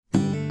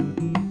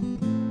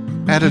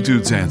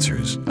Attitudes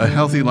Answers, a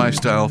healthy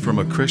lifestyle from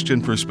a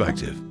Christian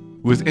perspective,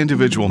 with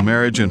individual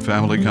marriage and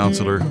family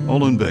counselor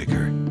Olin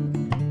Baker.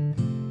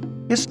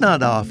 It's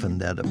not often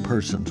that a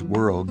person's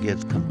world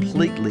gets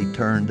completely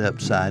turned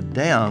upside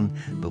down,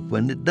 but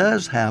when it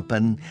does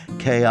happen,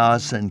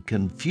 chaos and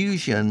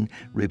confusion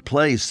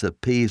replace the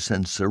peace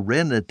and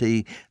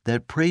serenity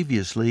that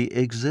previously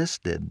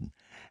existed.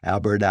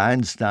 Albert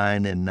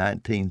Einstein in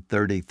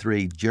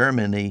 1933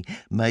 Germany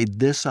made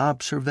this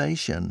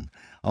observation: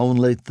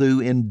 only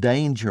through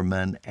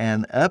endangerment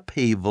and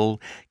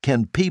upheaval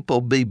can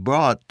people be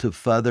brought to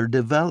further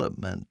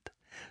development.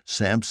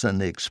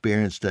 Samson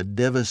experienced a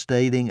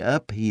devastating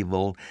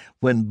upheaval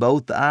when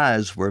both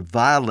eyes were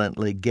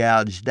violently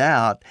gouged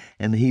out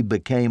and he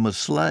became a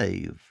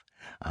slave.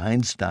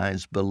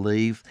 Einstein's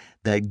belief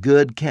that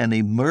good can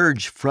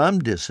emerge from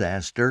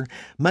disaster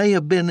may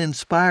have been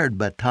inspired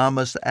by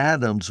Thomas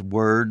Adams'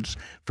 words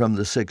from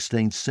the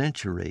 16th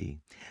century.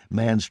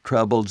 Man's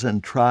troubles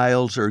and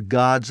trials are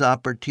God's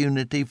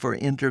opportunity for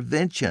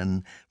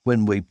intervention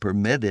when we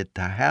permit it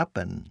to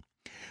happen.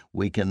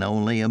 We can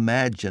only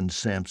imagine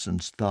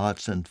Samson's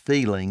thoughts and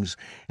feelings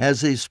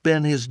as he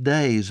spent his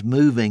days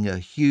moving a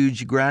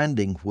huge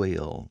grinding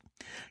wheel.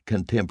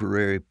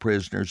 Contemporary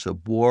prisoners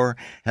of war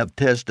have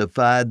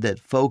testified that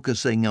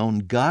focusing on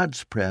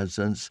God's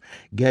presence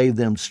gave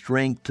them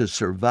strength to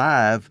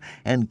survive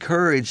and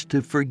courage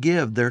to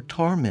forgive their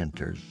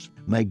tormentors.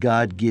 May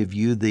God give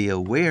you the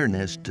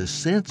awareness to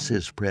sense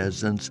His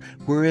presence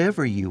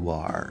wherever you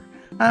are.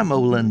 I'm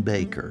Olin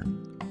Baker.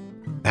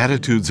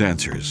 Attitudes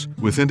Answers,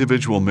 with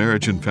individual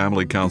marriage and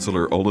family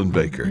counselor Olin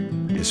Baker,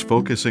 is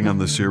focusing on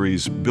the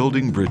series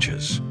Building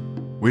Bridges.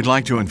 We'd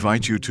like to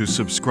invite you to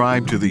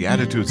subscribe to the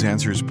Attitudes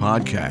Answers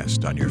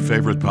podcast on your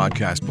favorite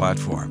podcast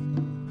platform.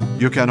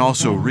 You can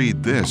also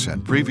read this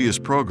and previous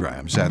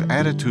programs at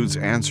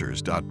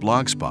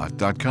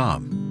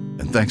attitudesanswers.blogspot.com.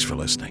 And thanks for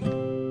listening.